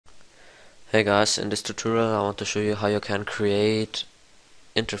Hey guys, in this tutorial I want to show you how you can create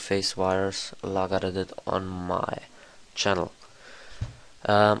interface wires like I did it on my channel.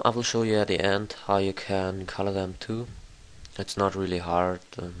 I will show you at the end how you can color them too. It's not really hard.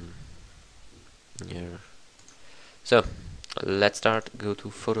 Here. So let's start. Go to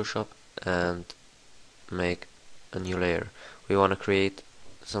Photoshop and make a new layer. We want to create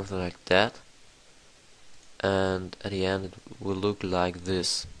something like that, and at the end it will look like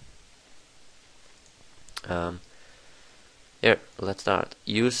this. Here, let's start.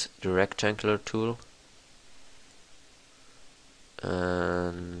 Use the rectangular tool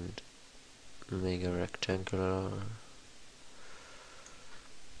and make a rectangular.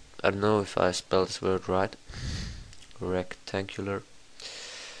 I don't know if I spelled this word right. Rectangular.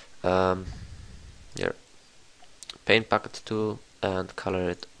 Here, paint bucket tool and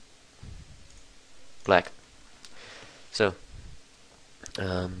color it black. So,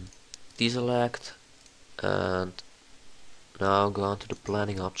 deselect and now go on to the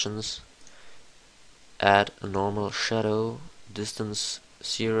blending options. Add a normal shadow, distance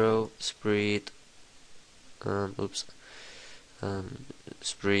 0, spread.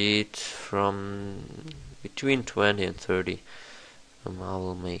 Spread from between 20 and 30. I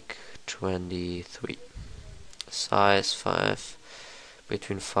will make 23. Size 5,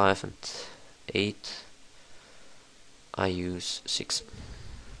 between 5 and 8. I use 6.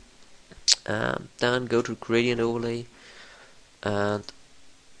 Then go to gradient overlay and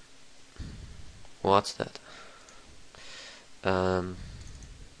what's that?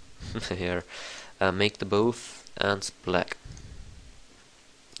 Here, make the both ends black.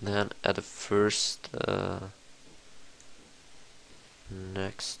 Then at the first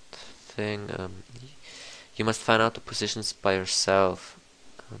next thing, you must find out the positions by yourself.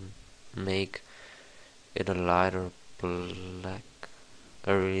 Make it a lighter black,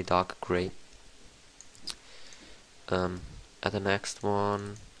 a really dark gray. At the next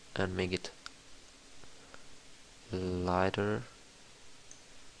one and make it lighter.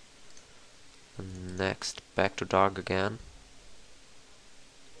 And next back to dark again.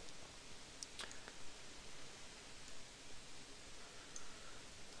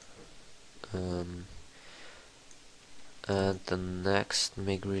 And the next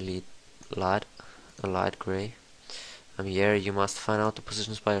make really light, a light gray. Here you must find out the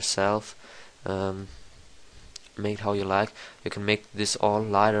positions by yourself. Make it how you like. You can make this all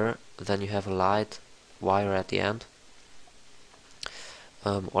lighter, then you have a light wire at the end.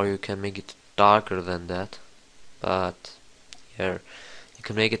 Or you can make it darker than that. But here you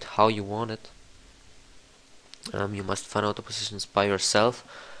can make it how you want it. You must find out the positions by yourself.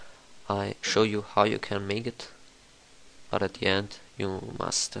 I show you how you can make it, but at the end you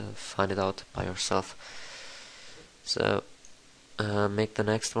must find it out by yourself. So make the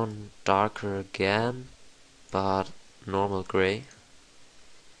next one darker again, but normal gray,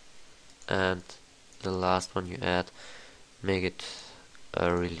 and the last one you add, make it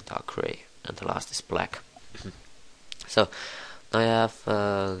a really dark gray, and the last is black. So now I have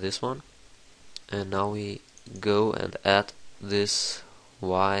this one, and now we go and add this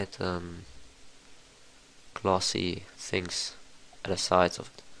white glossy things at the sides of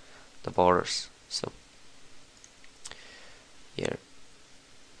it, the borders. So here,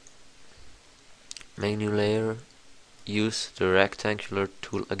 make new layer, use the rectangular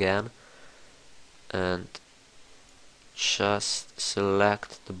tool again and just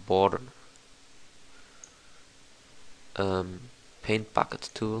select the border. Paint bucket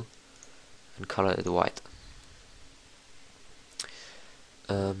tool and color it white.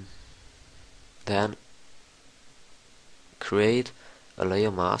 Then create a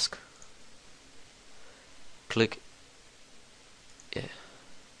layer mask. Click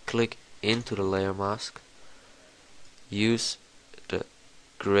into the layer mask. Use the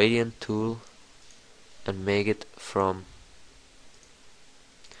gradient tool and make it from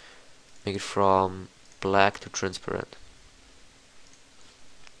black to transparent.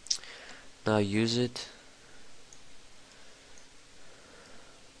 Now use it.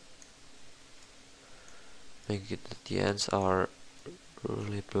 Make it that the ends are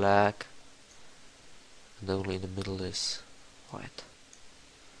really black and only in the middle is white.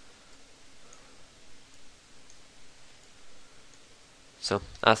 So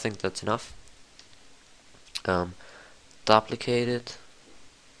I think that's enough. Duplicate it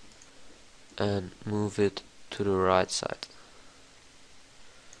and move it to the right side.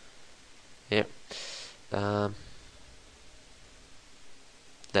 Here.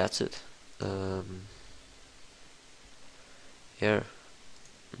 That's it. Here,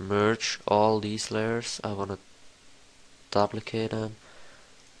 merge all these layers. I want to duplicate them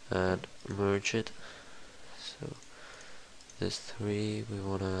and merge it. So this 3 we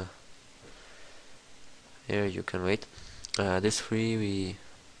wanna, here you can wait, this 3 we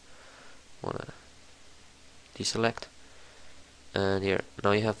wanna deselect, and here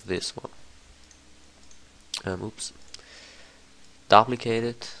now you have this one. Oops, duplicate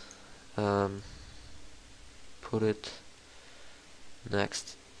it, put it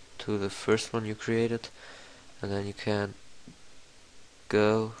next to the first one you created, and then you can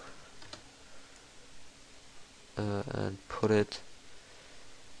go and put it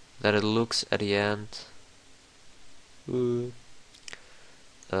that it looks at the end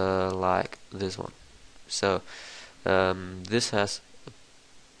like this one. So this has,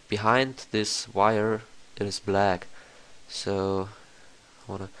 behind this wire it is black, so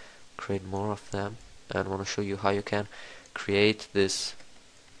I want to create more of them and want to show you how you can create this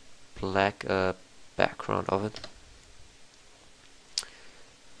black background of it.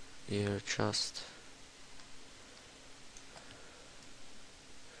 Here just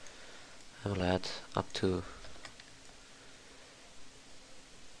I will add up to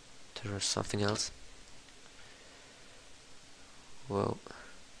there's something else. Well,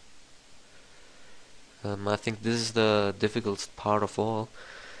 I think this is the difficult part of all,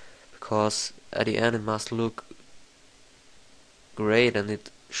 because at the end it must look great and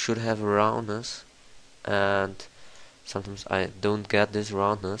it should have a roundness, and sometimes I don't get this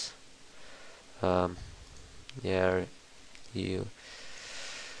roundness. Yeah, you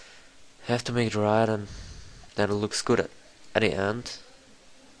have to make it right, and then it looks good at the end.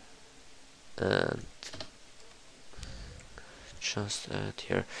 And just add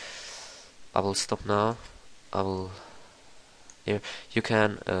here. I will stop now. I will here. You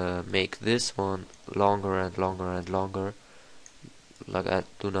can make this one longer and longer and longer, like I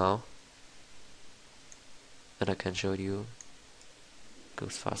do now, and I can show you.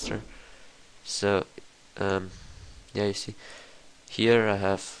 Goes faster. So yeah, you see here I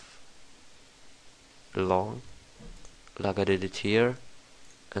have long, like I did it here,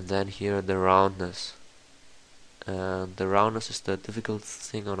 and then here the roundness, and the roundness is the difficult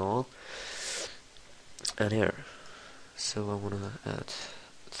thing on all. And here, so I wanna add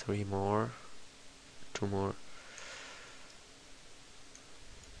 3 more, 2 more,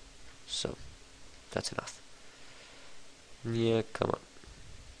 so that's enough. Yeah, come on.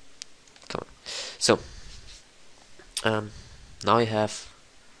 So now you have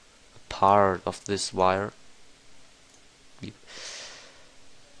a part of this wire.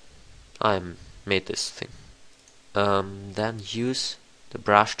 I made this thing. Then use the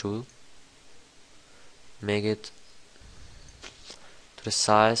brush tool, make it to the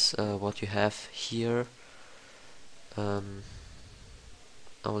size what you have here. I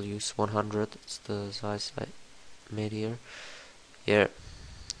will use 100, it's the size I made here. Here,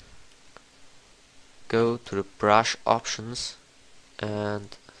 go to the brush options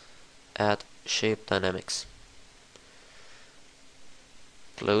and add shape dynamics.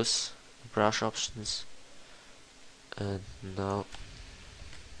 Close the brush options, and now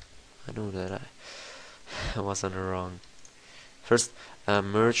I know that I was on the wrong. First,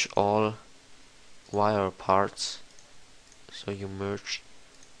 merge all wire parts, so you merge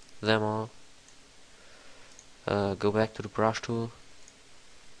them all. Go back to the brush tool,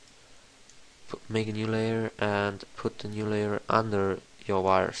 make a new layer, and put the new layer under your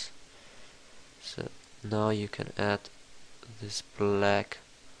wires. So now you can add this black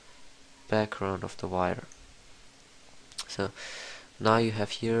background of the wire. So now you have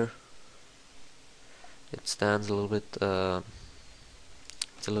here, it stands a little bit,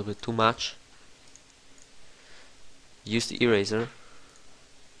 it's a little bit too much. Use the eraser,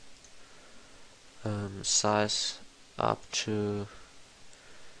 size up to,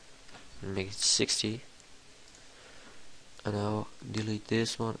 make it 60, and now delete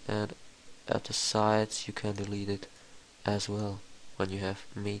this one, and at the sides you can delete it as well when you have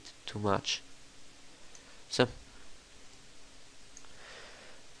made too much. So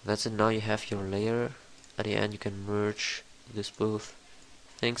that's it. Now you have your layer. At the end you can merge this both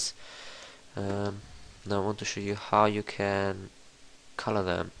things. Now I want to show you how you can color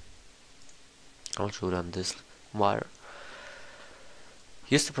them. I'll show it on this wire.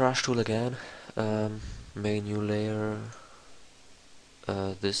 Use the brush tool again, make a new layer.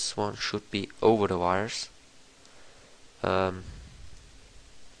 This one should be over the wires. A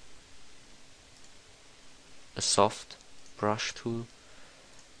soft brush tool,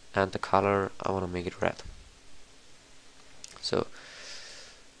 and the color I want to make it red. So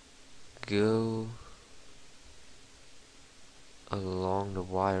go along the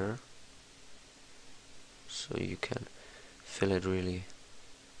wire so you can fill it really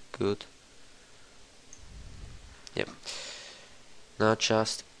good. Yep. Now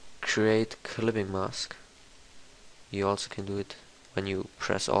just create clipping mask. You also can do it when you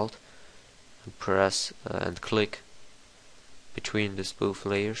press Alt and press and click between these both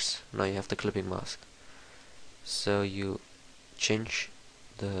layers. Now you have the clipping mask. So you change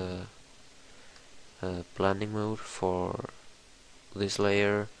the blending mode for this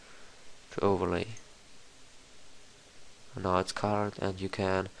layer to overlay. And now it's colored, and you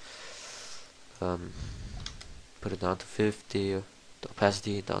can put it down to 50, the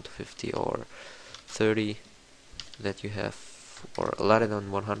opacity down to 50 or 30 that you have, or let it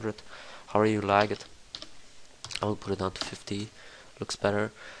on 100, however you like it. I'll put it down to 50, looks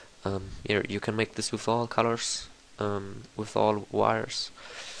better. Here you can make this with all colors, with all wires.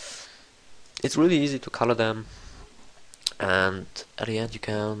 It's really easy to color them, and at the end you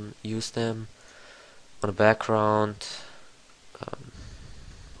can use them on a background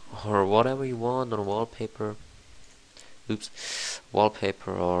or whatever you want, on a wallpaper.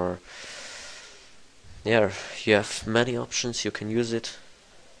 Wallpaper, or yeah, you have many options. You can use it.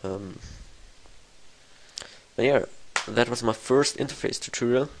 But yeah, that was my first interface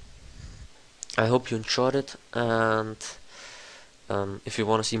tutorial. I hope you enjoyed it, and if you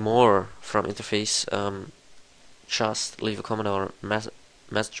want to see more from interface, just leave a comment or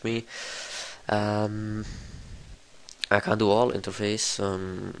message me. I can't do all interface.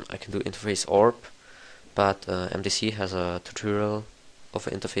 I can do interface orb, but MDC has a tutorial of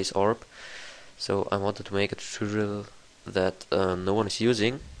an interface orb, so I wanted to make a tutorial that no one is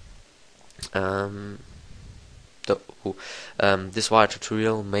using. This wire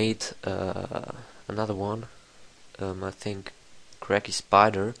tutorial made another one, I think Cracky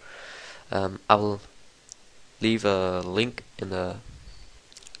Spider. I will leave a link in the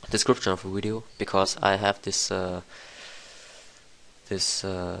description of the video, because I have this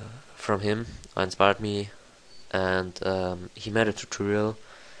from him. Inspired me, and he made a tutorial,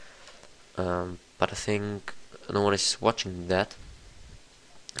 but I think no one is watching that.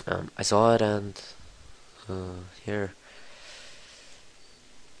 I saw it, and here,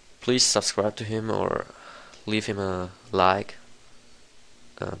 please subscribe to him or leave him a like,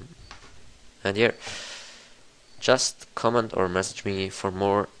 and yeah, just comment or message me for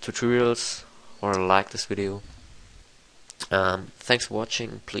more tutorials, or like this video. Thanks for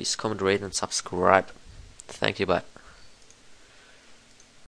watching. Please comment, rate and subscribe. Thank you, bye.